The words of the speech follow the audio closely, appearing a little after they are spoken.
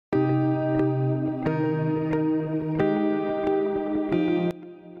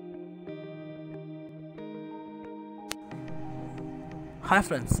Hi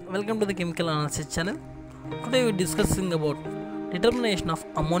friends, welcome to the chemical analysis channel. Today we are discussing about determination of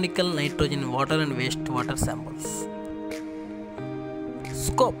ammoniacal nitrogen in water and wastewater samples.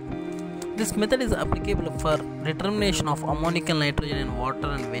 Scope. This method is applicable for determination of ammoniacal nitrogen in water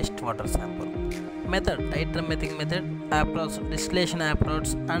and wastewater sample. Method: titramethic method, approach, distillation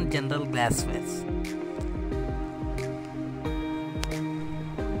approach, and general glass phase.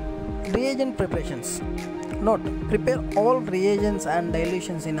 Reagent preparations. Note: prepare all reagents and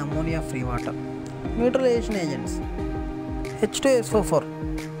dilutions in ammonia-free water. Neutralization agents: H2SO4.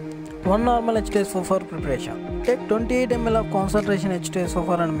 1 normal H2SO4 preparation. Take 28 ml of concentration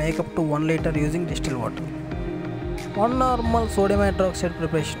H2SO4 and make up to 1 liter using distilled water. 1 normal sodium hydroxide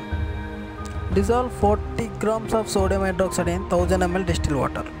preparation. Dissolve 40 grams of sodium hydroxide in 1000 ml distilled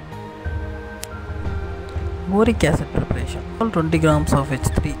water. Boric acid preparation. 20 grams of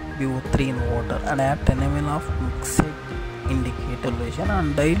H3BO3 in water and add 10 ml of mixed indicator solution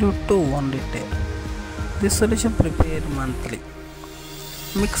and dilute to 1 liter. This solution prepare monthly.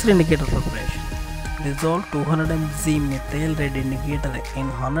 Mixed indicator preparation. Dissolve 200 mg methyl red indicator in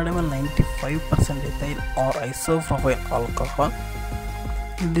 100 ml 95% ethyl or isopropyl alcohol.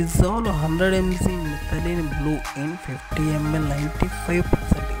 Dissolve 100 mg methylene blue in 50 ml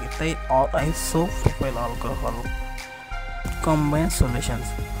 95% ethyl or isopropyl alcohol. Combined solutions.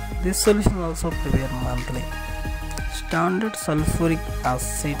 This solution also prepare monthly. Standard sulfuric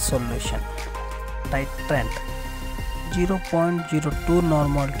acid solution. Titrant 0.02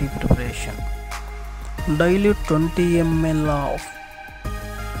 normality preparation. Dilute 20 ml of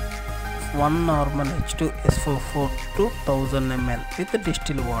 1 normal H2SO4 to 1000 ml with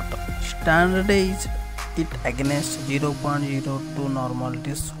distilled water. Standardize it against 0.02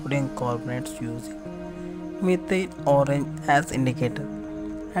 normality sodium carbonates using methyl orange as indicator.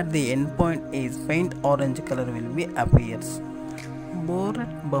 At the end point is faint orange color will be appears.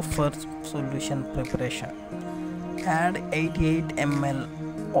 Borate buffer solution preparation. Add 88 ml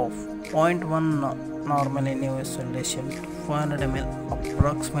of 0.1 normal NaOH solution to 400 ml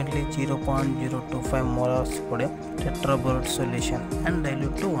approximately 0.025 molar sodium tetraborate solution and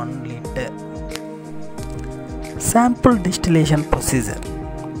dilute to 1 liter. Sample distillation procedure.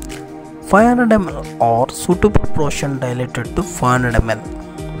 500 ml or suitable portion diluted to 500 ml.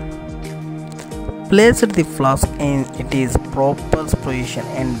 Place the flask in its proper position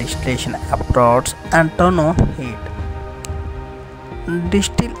in distillation approach and turn on heat.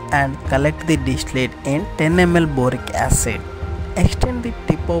 Distill and collect the distillate in 10 ml boric acid. Extend the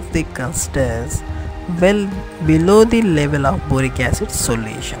tip of the canisters well below the level of boric acid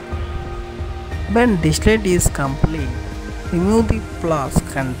solution. When distillate is complete, remove the flask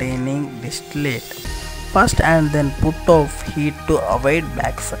containing distillate first and then put off heat to avoid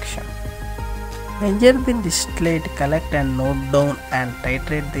back suction. Measure the distillate, collect and note down and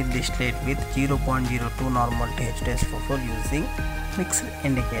titrate the distillate with 0.02 normality H2SO4 using mixed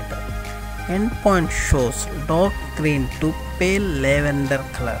indicator. Endpoint shows dark green to pale lavender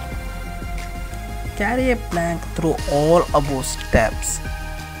color. Carry a plank through all above steps.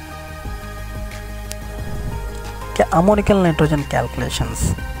 Ammoniacal nitrogen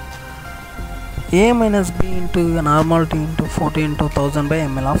calculations. A minus B into normality into 40 into 1000 by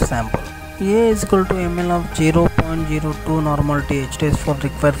ml of sample. A is equal to ml of 0.02 normality H2SO4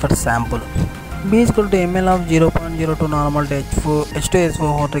 required for sample. B is equal to ml of 0.02 normality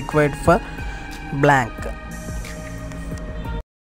H2SO4 required for blank.